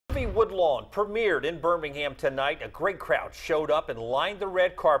Woodlawn premiered in Birmingham tonight. A great crowd showed up and lined the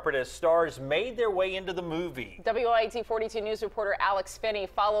red carpet as stars made their way into the movie. WIAT 42 News reporter Alex Finney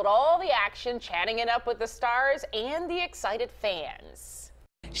followed all the action, chatting it up with the stars and the excited fans.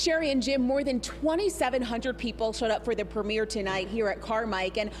 Sherry and Jim, more than 2,700 people showed up for the premiere tonight here at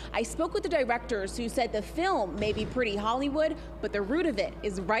Carmike, and I spoke with the directors who said the film may be pretty Hollywood, but the root of it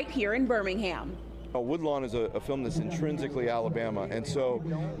is right here in Birmingham. Woodlawn is a film that's intrinsically Alabama, and so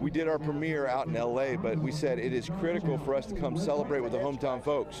we did our premiere out in LA, but we said it is critical for us to come celebrate with the hometown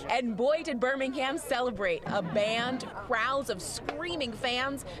folks. And boy, did Birmingham celebrate. A band, crowds of screaming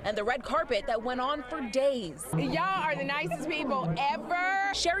fans, and the red carpet that went on for days. Y'all are the nicest people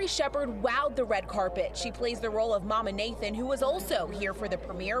ever. Sherry Shepard wowed the red carpet. She plays the role of Mama Nathan, who was also here for the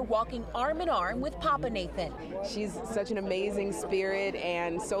premiere, walking arm in arm with Papa Nathan. She's such an amazing spirit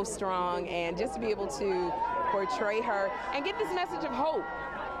and so strong, and just to be able to portray her and get this message of hope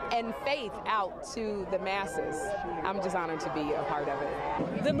and faith out to the masses. I'm just honored to be a part of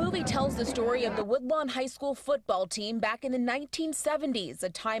it. The movie tells the story of the Woodlawn High School football team back in the 1970s, a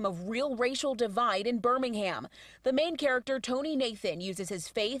time of real racial divide in Birmingham. The main character, Tony Nathan, uses his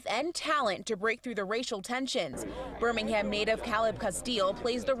faith and talent to break through the racial tensions. Birmingham native Caleb Castile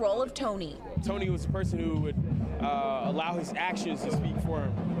plays the role of Tony. Tony was a person who would allow his actions to speak for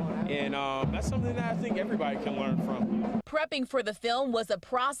him. And that's something that I think everybody can learn from. Prepping for the film was a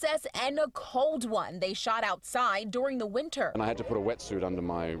process and a cold one. They shot outside during the winter. And I had to put a wetsuit under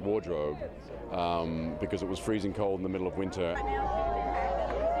my wardrobe because it was freezing cold in the middle of winter.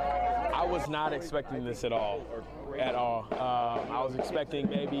 I was not expecting this at all. I was expecting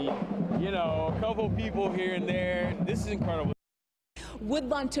maybe, a couple people here and there. This is incredible.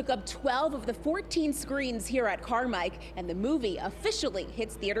 Woodlawn took up 12 of the 14 screens here at Carmike, and the movie officially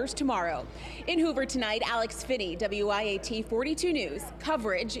hits theaters tomorrow. In Hoover tonight, Alex Finney, WIAT 42 News,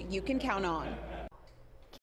 coverage you can count on.